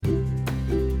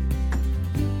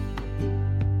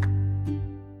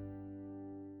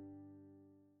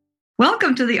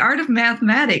to the Art of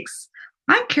Mathematics.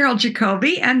 I'm Carol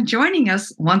Jacoby, and joining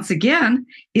us once again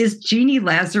is Jeannie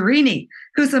Lazzarini,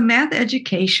 who's a math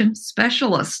education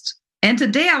specialist. And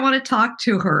today I want to talk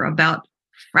to her about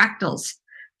fractals,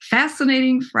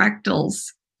 fascinating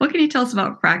fractals. What can you tell us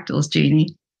about fractals,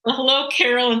 Jeannie? Well, hello,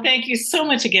 Carol, and thank you so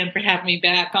much again for having me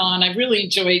back on. I really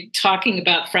enjoyed talking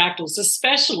about fractals,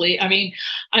 especially,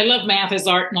 I love math as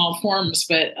art in all forms,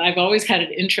 but I've always had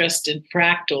an interest in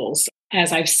fractals.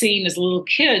 As I've seen as a little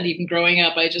kid, even growing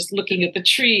up, I just looking at the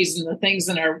trees and the things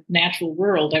in our natural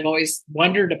world, I've always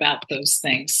wondered about those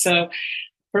things. So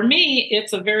for me,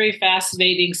 it's a very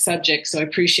fascinating subject, so I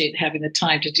appreciate having the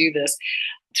time to do this.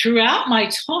 Throughout my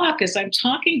talk, as I'm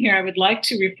talking here, I would like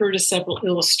to refer to several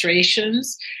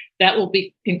illustrations that will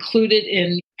be included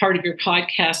in part of your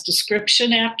podcast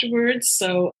description afterwards.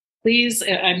 So please,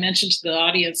 I mentioned to the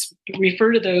audience,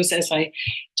 refer to those as I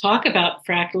talk about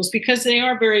fractals because they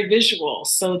are very visual.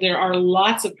 So there are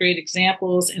lots of great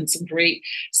examples and some great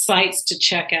sites to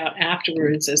check out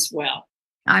afterwards as well.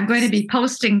 I'm going to be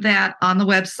posting that on the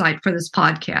website for this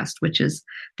podcast, which is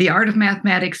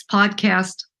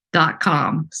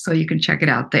theartofmathematicspodcast.com. So you can check it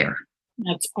out there.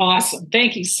 That's awesome.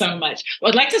 Thank you so much.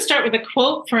 Well, I'd like to start with a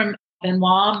quote from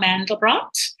Benoit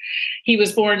Mandelbrot. He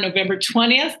was born November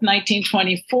 20th,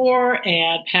 1924,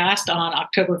 and passed on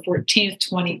October 14th,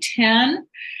 2010,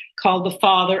 called the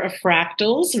father of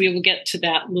fractals. We will get to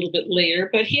that a little bit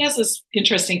later, but he has this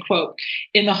interesting quote.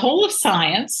 In the whole of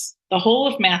science, the whole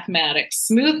of mathematics,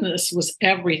 smoothness was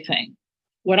everything.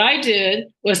 What I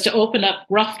did was to open up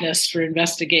roughness for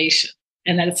investigation.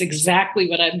 And that's exactly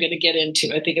what I'm going to get into.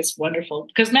 I think it's wonderful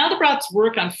because Mandelbrot's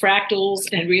work on fractals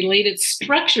and related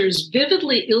structures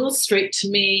vividly illustrate to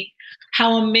me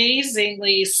how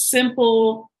amazingly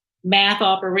simple math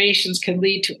operations can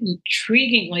lead to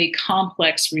intriguingly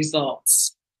complex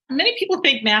results. Many people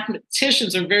think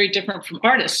mathematicians are very different from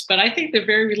artists, but I think they're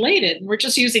very related. And we're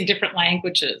just using different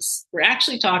languages. We're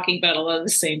actually talking about a lot of the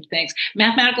same things.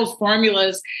 Mathematical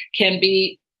formulas can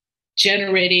be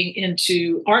generating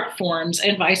into art forms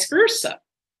and vice versa.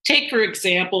 Take, for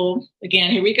example,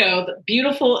 again, here we go, the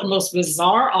beautiful and most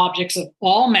bizarre objects of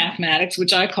all mathematics,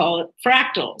 which I call it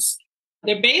fractals.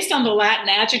 They're based on the Latin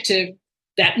adjective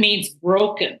that means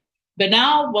broken. But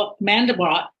now what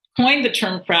Mandelbrot coined the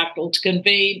term fractal to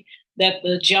convey that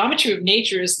the geometry of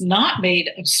nature is not made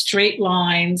of straight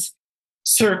lines,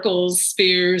 circles,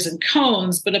 spheres, and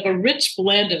cones, but of a rich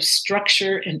blend of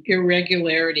structure and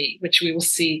irregularity, which we will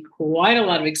see quite a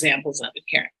lot of examples of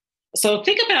here. So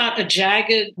think about a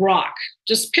jagged rock.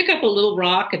 Just pick up a little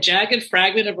rock, a jagged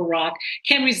fragment of a rock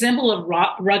can resemble a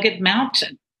rugged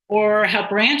mountain, or how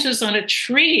branches on a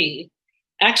tree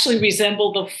actually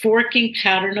resemble the forking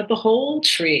pattern of the whole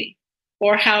tree,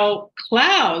 or how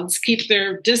clouds keep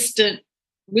their distant,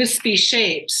 wispy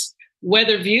shapes,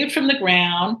 whether viewed from the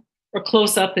ground or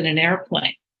close up in an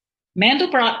airplane.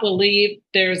 Mandelbrot believed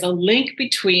there's a link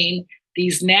between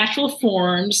these natural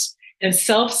forms and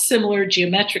self-similar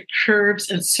geometric curves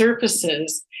and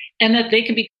surfaces, and that they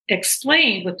can be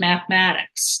explained with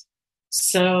mathematics.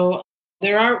 So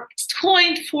there are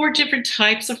coined 4 different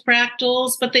types of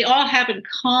fractals, but they all have in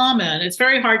common. It's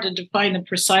very hard to define them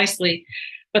precisely,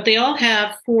 but they all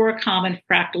have 4 common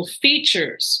fractal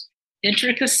features: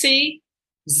 intricacy,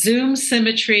 zoom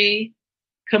symmetry,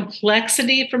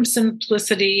 complexity from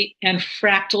simplicity, and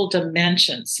fractal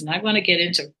dimensions. And I want to get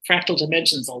into fractal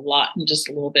dimensions a lot in just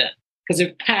a little bit because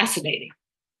they're fascinating.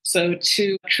 So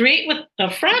to create with a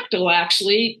fractal,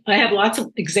 actually, I have lots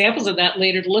of examples of that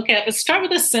later to look at, but start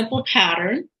with a simple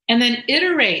pattern and then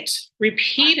iterate,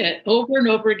 repeat it over and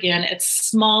over again at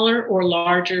smaller or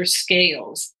larger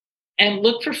scales and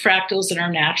look for fractals in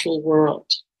our natural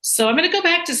world. So I'm going to go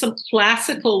back to some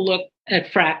classical look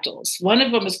at fractals. One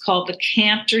of them is called the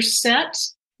Cantor set,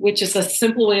 which is a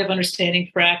simple way of understanding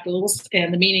fractals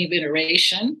and the meaning of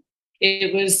iteration.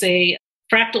 It was a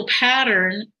fractal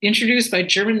pattern introduced by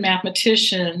German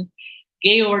mathematician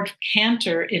Georg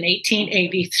Cantor in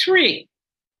 1883,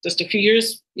 just a few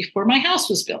years before my house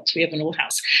was built. We have an old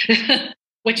house.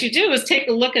 What you do is take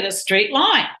a look at a straight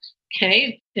line,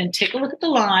 okay? And take a look at the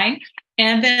line,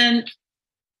 and then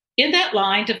in that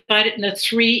line, divide it into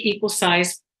 3 equal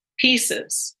sized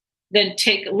pieces. Then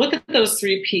take a look at those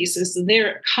 3 pieces, and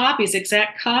they're copies,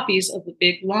 exact copies of the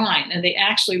big line, and they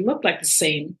actually look like the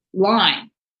same line.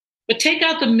 But take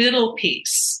out the middle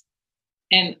piece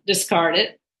and discard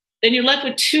it. Then you're left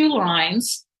with 2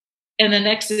 lines, and the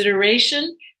next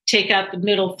iteration, take out the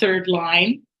middle 3rd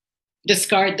line,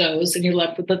 discard those, and you're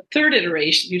left with the 3rd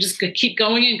iteration. You just keep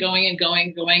going and going and going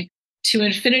and going to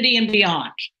infinity and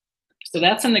beyond. So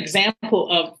that's an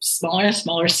example of smaller and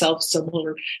smaller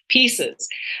self-similar pieces.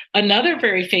 Another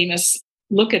very famous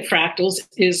look at fractals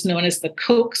is known as the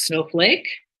Koch snowflake,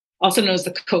 also known as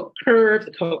the Koch curve,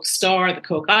 the Koch star, the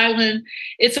Koch island.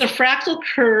 It's a fractal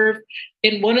curve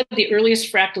in one of the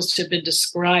earliest fractals to have been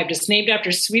described. It's named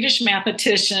after Swedish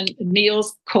mathematician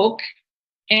Niels Koch.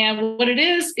 And what it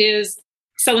is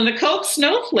so in the Koch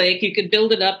snowflake, you could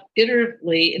build it up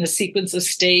iteratively in a sequence of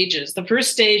stages. The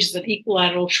first stage is an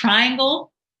equilateral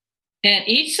triangle, and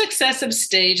each successive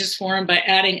stage is formed by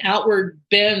adding outward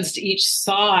bends to each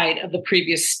side of the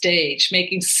previous stage,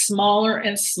 making smaller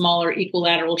and smaller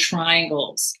equilateral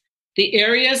triangles. The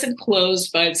areas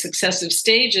enclosed by the successive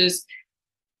stages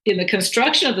in the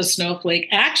construction of the snowflake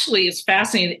actually is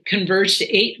fascinating. It converged to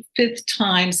 8/5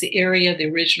 times the area of the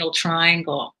original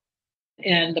triangle.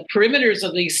 And the perimeters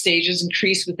of these stages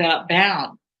increase without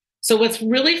bound. So what's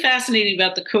really fascinating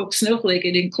about the Koch snowflake,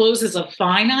 it encloses a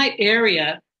finite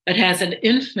area that has an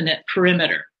infinite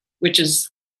perimeter, which is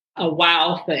a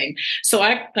wow thing. So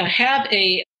I have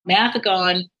a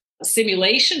Mathagon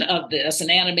simulation of this,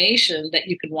 an animation that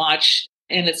you can watch,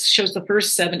 and it shows the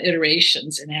first 7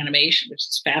 iterations in animation, which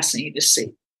is fascinating to see.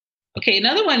 Okay,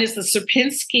 another one is the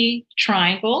Sierpinski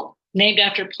triangle, named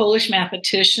after Polish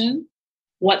mathematician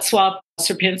Wacław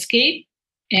Sierpinski,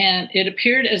 and it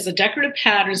appeared as a decorative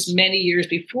patterns many years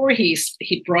before he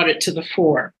brought it to the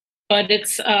fore. But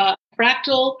it's a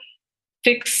fractal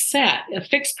fixed set, a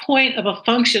fixed point of a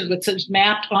function which is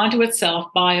mapped onto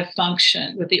itself by a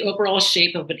function with the overall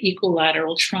shape of an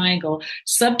equilateral triangle,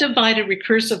 subdivided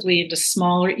recursively into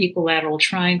smaller equilateral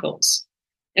triangles.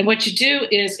 And what you do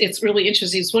is, it's really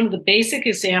interesting. It's one of the basic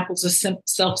examples of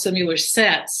self-similar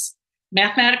sets,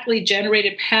 mathematically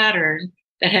generated pattern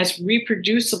that has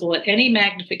reproducible at any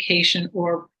magnification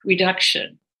or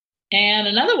reduction. And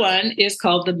another one is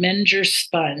called the Menger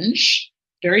sponge,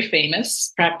 very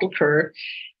famous fractal curve.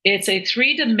 It's a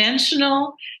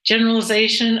 3-dimensional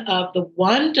generalization of the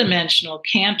 1-dimensional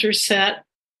Cantor set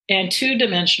and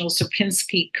 2-dimensional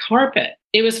Sierpinski carpet.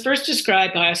 It was first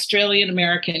described by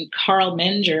Australian-American Carl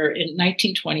Menger in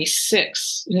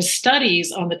 1926 in his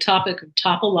studies on the topic of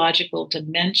topological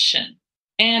dimension.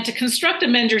 And to construct a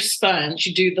Menger sponge,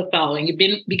 you do the following. You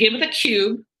begin with a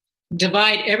cube,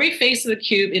 divide every face of the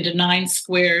cube into 9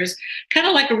 squares, kind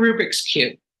of like a Rubik's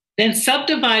Cube. Then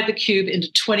subdivide the cube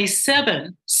into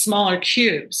 27 smaller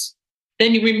cubes.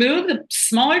 Then you remove the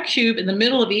smaller cube in the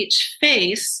middle of each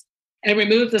face and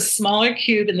remove the smaller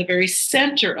cube in the very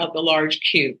center of the large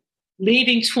cube,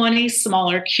 leaving 20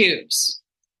 smaller cubes.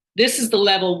 This is the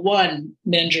level 1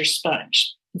 Menger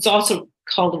sponge. It's also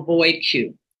called a void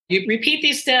cube. You repeat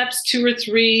these steps 2 or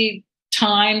 3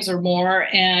 times or more,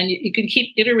 and you can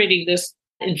keep iterating this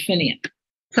infinite.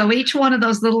 So each one of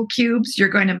those little cubes, you're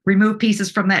going to remove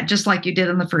pieces from that, just like you did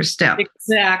in the first step.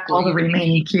 Exactly. All the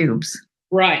remaining cubes.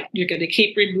 Right. You're going to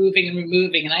keep removing and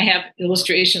removing. And I have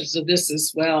illustrations of this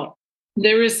as well.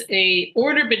 There is a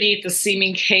order beneath the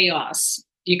seeming chaos.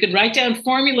 You could write down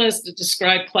formulas to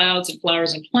describe clouds and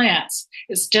flowers and plants.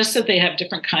 It's just that they have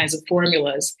different kinds of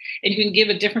formulas. And you can give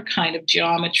a different kind of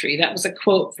geometry. That was a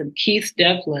quote from Keith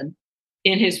Devlin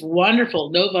in his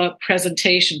wonderful NOVA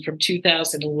presentation from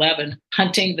 2011,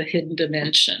 Hunting the Hidden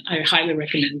Dimension. I highly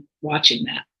recommend watching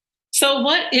that. So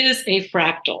what is a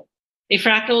fractal? A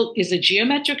fractal is a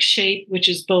geometric shape which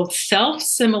is both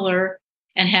self-similar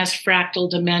and has fractal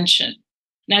dimension.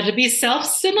 Now, to be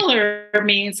self-similar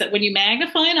means that when you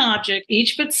magnify an object,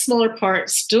 each of its smaller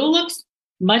parts still looks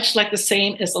much like the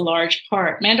same as a large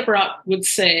part. Mandelbrot would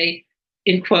say,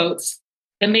 in quotes,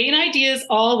 the main idea is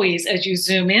always, as you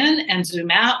zoom in and zoom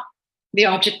out, the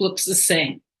object looks the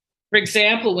same. For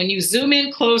example, when you zoom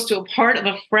in close to a part of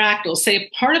a fractal, say a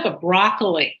part of a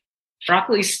broccoli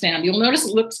stem, you'll notice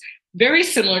it looks very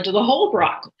similar to the whole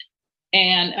broccoli.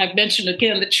 And I've mentioned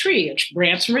again the tree, a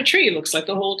branch from a tree looks like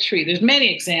the whole tree. There's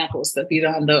many examples that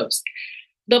beyond those.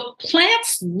 The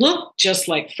plants look just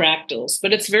like fractals,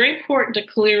 but it's very important to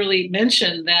clearly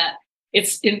mention that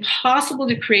it's impossible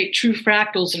to create true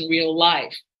fractals in real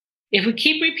life. If we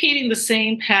keep repeating the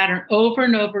same pattern over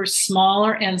and over,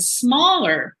 smaller and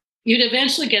smaller, you'd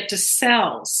eventually get to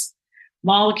cells,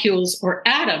 molecules, or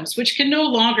atoms, which can no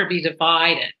longer be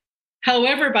divided.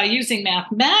 However, by using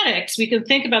mathematics, we can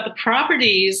think about the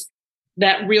properties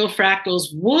that real fractals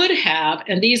would have,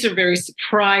 and these are very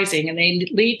surprising, and they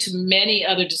lead to many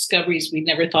other discoveries we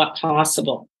never thought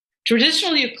possible.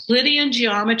 Traditional Euclidean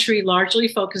geometry largely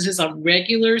focuses on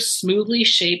regular, smoothly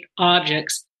shaped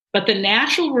objects, but the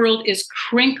natural world is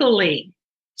crinkly.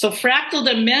 So fractal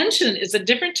dimension is a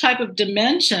different type of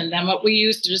dimension than what we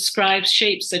use to describe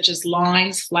shapes such as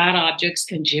lines, flat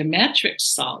objects, and geometric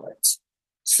solids.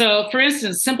 So, for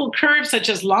instance, simple curves such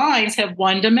as lines have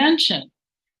one dimension.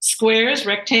 Squares,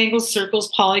 rectangles, circles,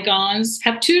 polygons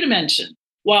have two dimensions,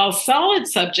 while solid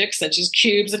subjects such as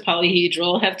cubes and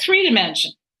polyhedral have three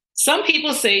dimensions. Some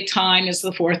people say time is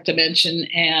the fourth dimension.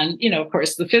 And, of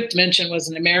course, the fifth dimension was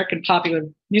an American popular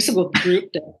musical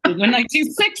group in the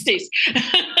 1960s.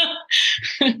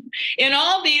 In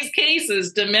all these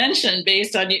cases, dimension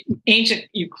based on ancient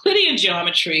Euclidean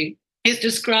geometry is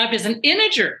described as an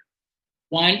integer.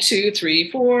 1, 2, 3,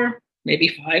 4, maybe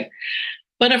 5.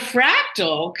 But a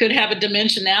fractal could have a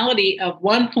dimensionality of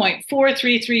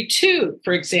 1.4332,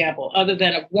 for example, other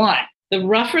than of 1. The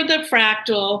rougher the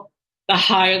fractal, the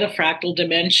higher the fractal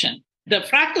dimension. The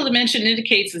fractal dimension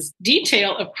indicates this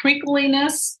detail of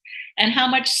crinkliness and how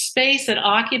much space it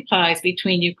occupies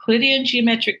between Euclidean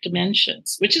geometric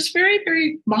dimensions, which is very,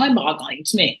 very mind-boggling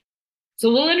to me.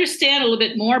 So we'll understand a little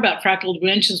bit more about fractal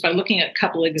dimensions by looking at a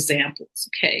couple of examples.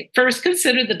 Okay, first,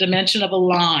 consider the dimension of a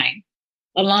line.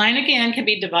 A line, again, can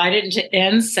be divided into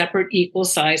n separate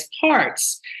equal-sized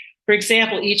parts. For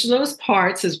example, each of those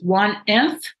parts is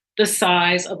 1/nth the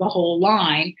size of the whole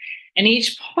line, and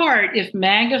each part, if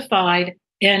magnified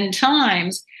n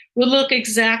times, would look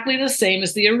exactly the same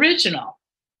as the original.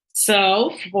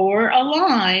 So for a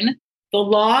line, the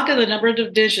log of the number of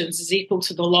divisions is equal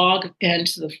to the log of n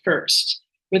to the first,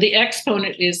 where the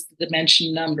exponent is the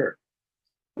dimension number,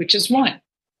 which is 1.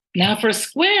 Now for a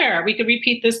square, we could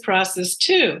repeat this process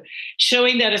too,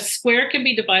 showing that a square can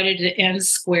be divided into n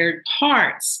squared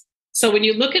parts. So when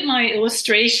you look at my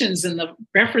illustrations and the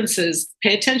references,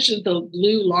 pay attention to the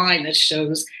blue line that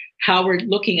shows how we're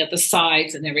looking at the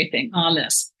sides and everything on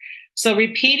this. So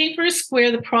repeating for a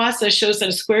square, the process shows that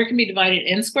a square can be divided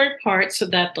in n squared parts so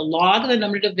that the log of the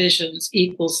number of divisions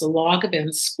equals the log of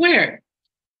n squared.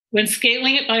 When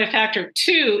scaling it by a factor of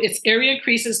 2, its area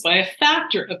increases by a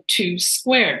factor of 2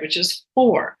 squared, which is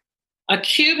 4. A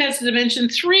cube has a dimension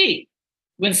 3.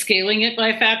 When scaling it by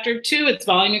a factor of 2, its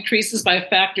volume increases by a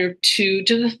factor of 2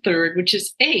 to the third, which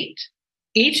is 8.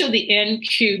 Each of the n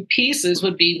cubed pieces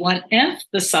would be 1/nth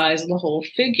the size of the whole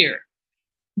figure.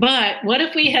 But what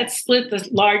if we had split the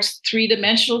large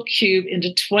three-dimensional cube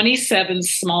into 27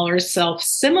 smaller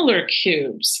self-similar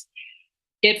cubes?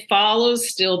 It follows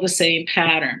still the same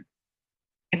pattern.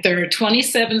 If there are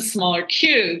 27 smaller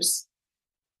cubes,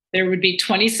 there would be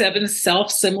 27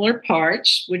 self-similar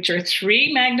parts, which are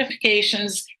 3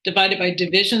 magnifications divided by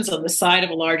divisions on the side of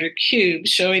a larger cube,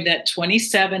 showing that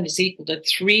 27 is equal to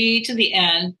 3 to the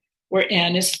n, where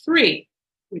n is 3,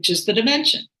 which is the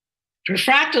dimension. For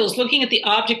fractals, looking at the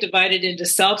object divided into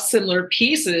self-similar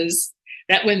pieces,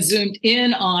 that when zoomed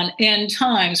in on n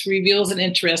times reveals an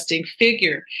interesting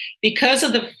figure. Because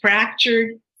of the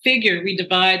fractured figure, we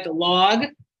divide the log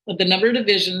of the number of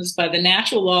divisions by the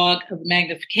natural log of the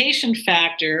magnification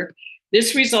factor.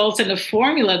 This results in a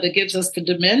formula that gives us the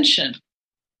dimension.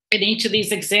 In each of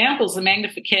these examples, the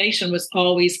magnification was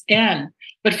always n.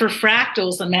 But for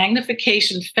fractals, the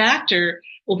magnification factor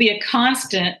will be a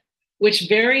constant which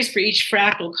varies for each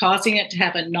fractal, causing it to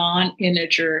have a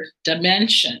non-integer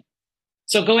dimension.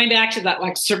 So going back to that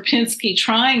like Sierpinski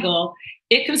triangle,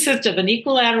 it consists of an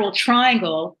equilateral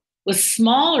triangle with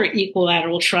smaller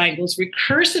equilateral triangles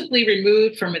recursively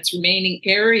removed from its remaining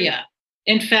area.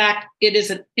 In fact, it is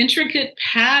an intricate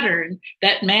pattern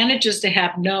that manages to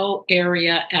have no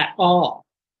area at all.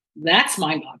 That's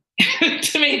mind-boggling.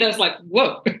 To me, that's like,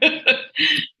 whoa.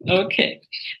 Okay,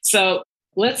 so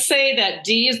let's say that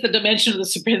D is the dimension of the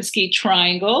Sierpinski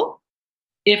triangle.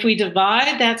 If we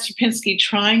divide that Sierpinski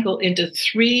triangle into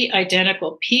 3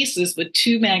 identical pieces with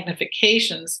 2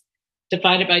 magnifications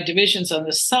divided by divisions on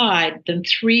the side, then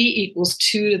 3 equals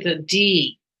 2 to the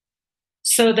D.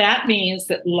 So that means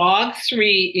that log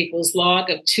 3 equals log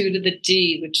of 2 to the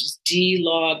D, which is D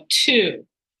log 2.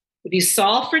 If you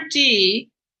solve for D,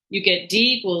 you get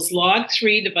D equals log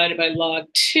 3 divided by log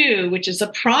 2, which is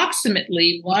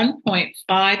approximately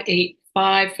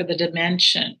 1.585 for the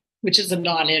dimension, which is a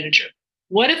non-integer.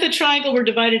 What if the triangle were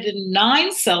divided into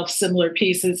 9 self-similar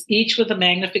pieces, each with a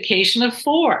magnification of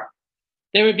 4?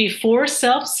 There would be 4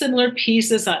 self-similar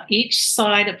pieces on each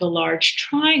side of the large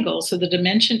triangle. So the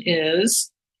dimension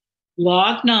is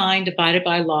log 9 divided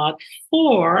by log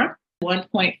 4,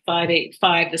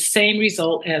 1.585, the same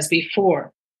result as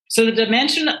before. So the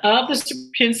dimension of the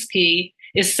Sierpinski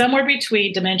is somewhere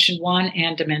between dimension 1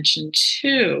 and dimension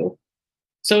 2.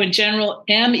 So in general,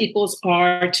 M equals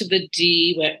R to the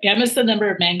D, where M is the number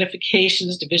of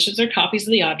magnifications, divisions, or copies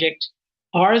of the object.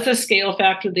 R is the scale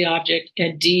factor of the object,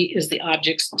 and D is the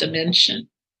object's dimension.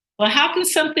 Well, how can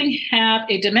something have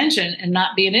a dimension and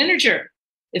not be an integer?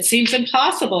 It seems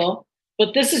impossible,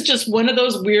 but this is just one of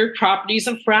those weird properties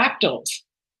of fractals.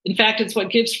 In fact, it's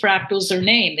what gives fractals their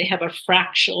name. They have a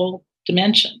fractal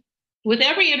dimension. With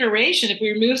every iteration, if we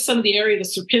remove some of the area of the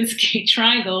Sierpinski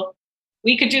triangle,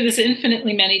 we could do this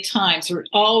infinitely many times. There would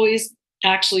always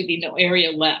actually be no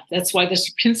area left. That's why the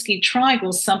Sierpinski triangle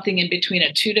is something in between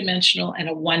a two-dimensional and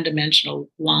a one-dimensional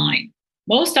line.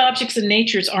 Most objects in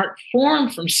nature aren't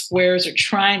formed from squares or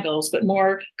triangles, but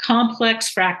more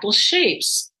complex fractal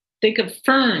shapes. Think of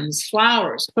ferns,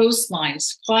 flowers,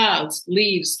 coastlines, clouds,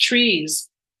 leaves, trees,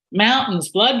 mountains,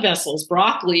 blood vessels,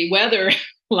 broccoli, weather,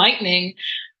 lightning,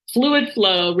 fluid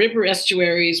flow, river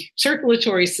estuaries,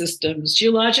 circulatory systems,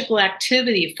 geological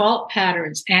activity, fault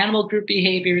patterns, animal group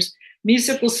behaviors,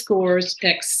 musical scores,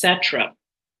 etc.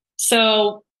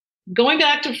 So going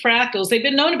back to fractals, they've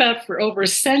been known about for over a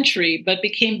century, but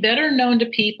became better known to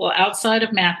people outside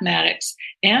of mathematics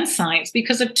and science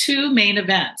because of two main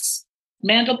events.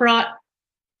 Mandelbrot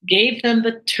gave them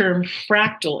the term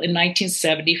fractal in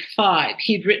 1975.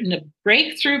 He'd written a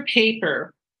breakthrough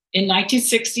paper in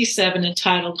 1967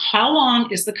 entitled How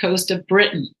Long is the Coast of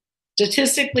Britain?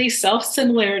 Statistically,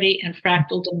 Self-Similarity and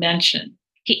Fractal Dimension.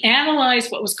 He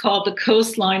analyzed what was called the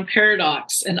coastline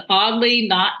paradox, and oddly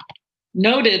not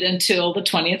noted until the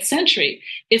 20th century.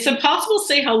 It's impossible to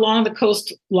say how long the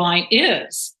coastline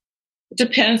is. It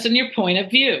depends on your point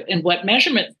of view and what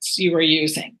measurements you are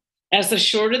using. As the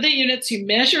shorter the units you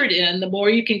measure it in, the more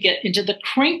you can get into the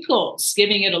crinkles,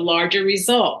 giving it a larger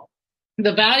result.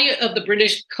 The value of the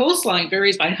British coastline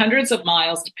varies by hundreds of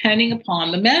miles depending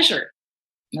upon the measure.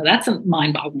 Now, that's a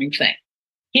mind-boggling thing.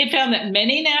 He had found that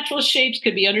many natural shapes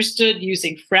could be understood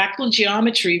using fractal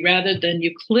geometry rather than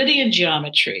Euclidean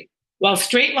geometry. While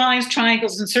straight lines,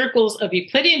 triangles, and circles of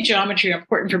Euclidean geometry are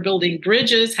important for building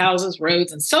bridges, houses,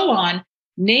 roads, and so on,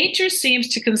 nature seems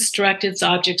to construct its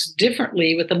objects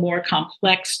differently with a more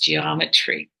complex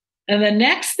geometry. And the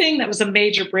next thing that was a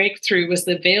major breakthrough was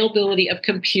the availability of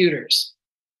computers.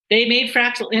 They made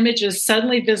fractal images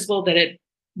suddenly visible that had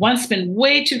once been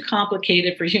way too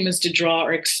complicated for humans to draw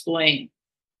or explain.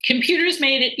 Computers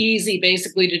made it easy,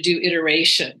 basically, to do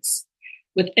iterations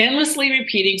with endlessly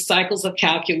repeating cycles of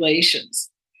calculations.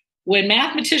 When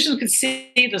mathematicians could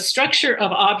see the structure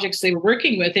of objects they were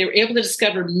working with, they were able to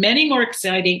discover many more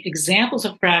exciting examples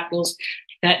of fractals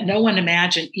that no one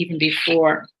imagined even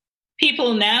before.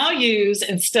 People now use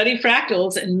and study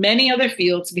fractals in many other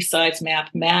fields besides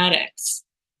mathematics.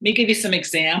 Let me give you some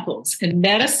examples. In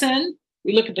medicine,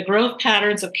 we look at the growth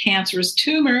patterns of cancerous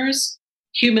tumors,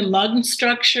 human lung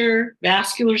structure,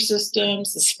 vascular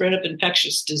systems, the spread of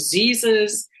infectious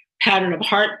diseases, pattern of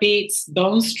heartbeats,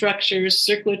 bone structures,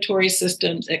 circulatory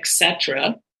systems,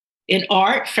 etc. In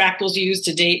art, fractals used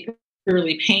to date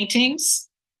early paintings.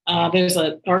 There's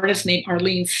an artist named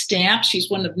Arlene Stamp. She's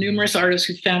one of numerous artists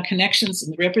who found connections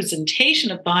in the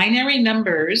representation of binary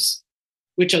numbers,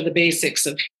 which are the basics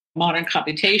of modern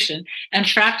computation, and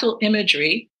fractal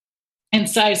imagery. In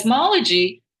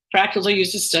seismology, fractals are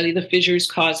used to study the fissures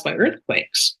caused by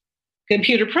earthquakes.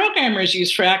 Computer programmers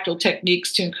use fractal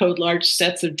techniques to encode large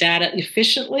sets of data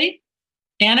efficiently.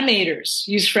 Animators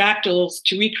use fractals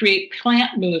to recreate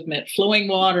plant movement, flowing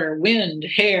water, wind,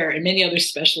 hair, and many other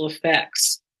special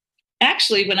effects.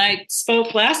 Actually, when I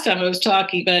spoke last time, I was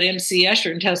talking about M.C.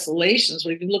 Escher and tessellations.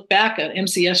 When you look back at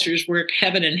M.C. Escher's work,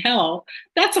 Heaven and Hell,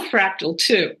 that's a fractal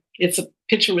too. It's a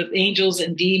picture with angels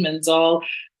and demons all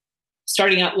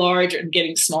starting out large and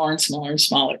getting smaller and smaller and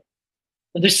smaller.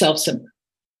 But they're self-similar.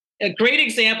 A great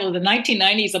example of the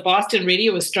 1990s, a Boston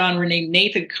radio astronomer named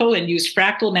Nathan Cohen used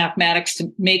fractal mathematics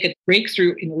to make a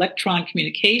breakthrough in electron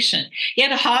communication. He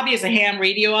had a hobby as a ham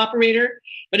radio operator,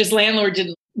 but his landlord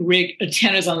didn't rig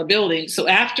antennas on the building. So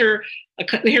after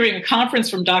hearing a conference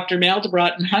from Dr.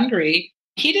 Mandelbrot in Hungary,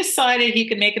 he decided he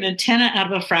could make an antenna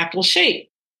out of a fractal shape.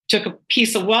 Took a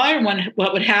piece of wire and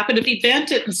what would happen if he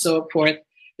bent it and so forth.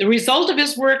 The result of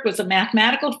his work was a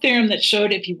mathematical theorem that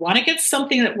showed if you want to get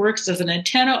something that works as an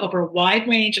antenna over a wide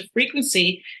range of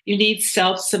frequency, you need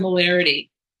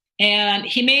self-similarity. And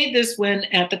he made this when,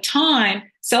 at the time,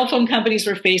 cell phone companies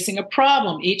were facing a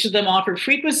problem. Each of them offered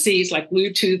frequencies like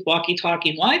Bluetooth, walkie-talkie,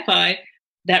 and Wi-Fi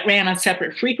that ran on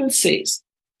separate frequencies.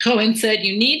 Cohen said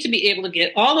you need to be able to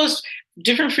get all those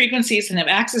different frequencies and have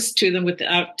access to them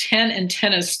without 10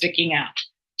 antennas sticking out.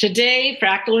 Today,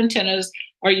 fractal antennas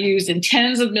are used in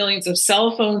tens of millions of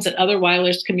cell phones and other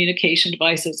wireless communication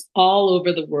devices all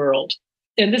over the world.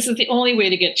 And this is the only way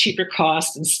to get cheaper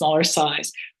cost and smaller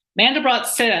size. Mandelbrot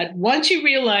said, once you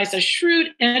realize a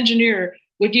shrewd engineer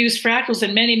would use fractals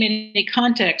in many, many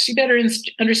contexts, you better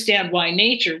understand why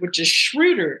nature, which is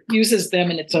shrewder, uses them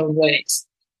in its own ways.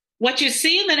 what you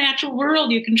see in the natural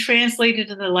world, you can translate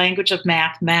into the language of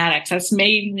mathematics. That's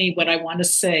mainly what I want to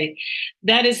say.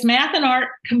 That is math and art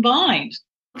combined.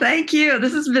 Thank you.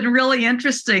 This has been really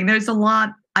interesting. There's a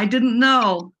lot I didn't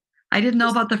know. I didn't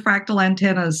know about the fractal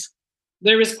antennas.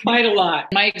 There is quite a lot.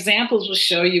 My examples will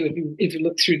show you if you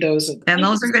look through those. And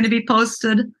those are going to be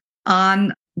posted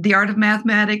on the Art of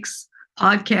Mathematics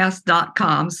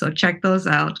podcast.com. So check those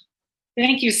out.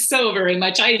 Thank you so very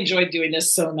much. I enjoyed doing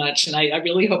this so much, and I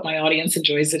really hope my audience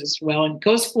enjoys it as well and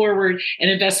goes forward and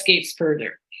investigates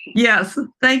further. Yes.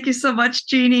 Thank you so much,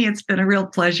 Jeannie. It's been a real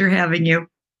pleasure having you.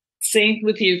 Same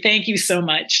with you. Thank you so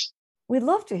much. We'd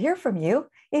love to hear from you.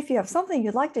 If you have something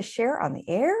you'd like to share on the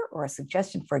air or a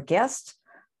suggestion for a guest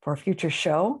for a future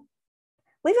show,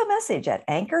 leave a message at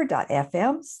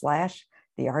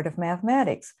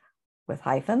anchor.fm/theartofmathematics with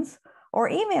hyphens, or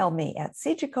email me at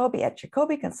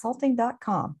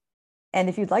cjacoby@jacobyconsulting.com. And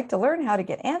if you'd like to learn how to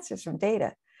get answers from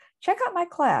data, check out my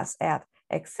class at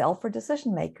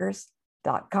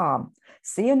excelfordecisionmakers.com.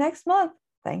 See you next month.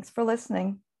 Thanks for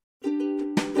listening.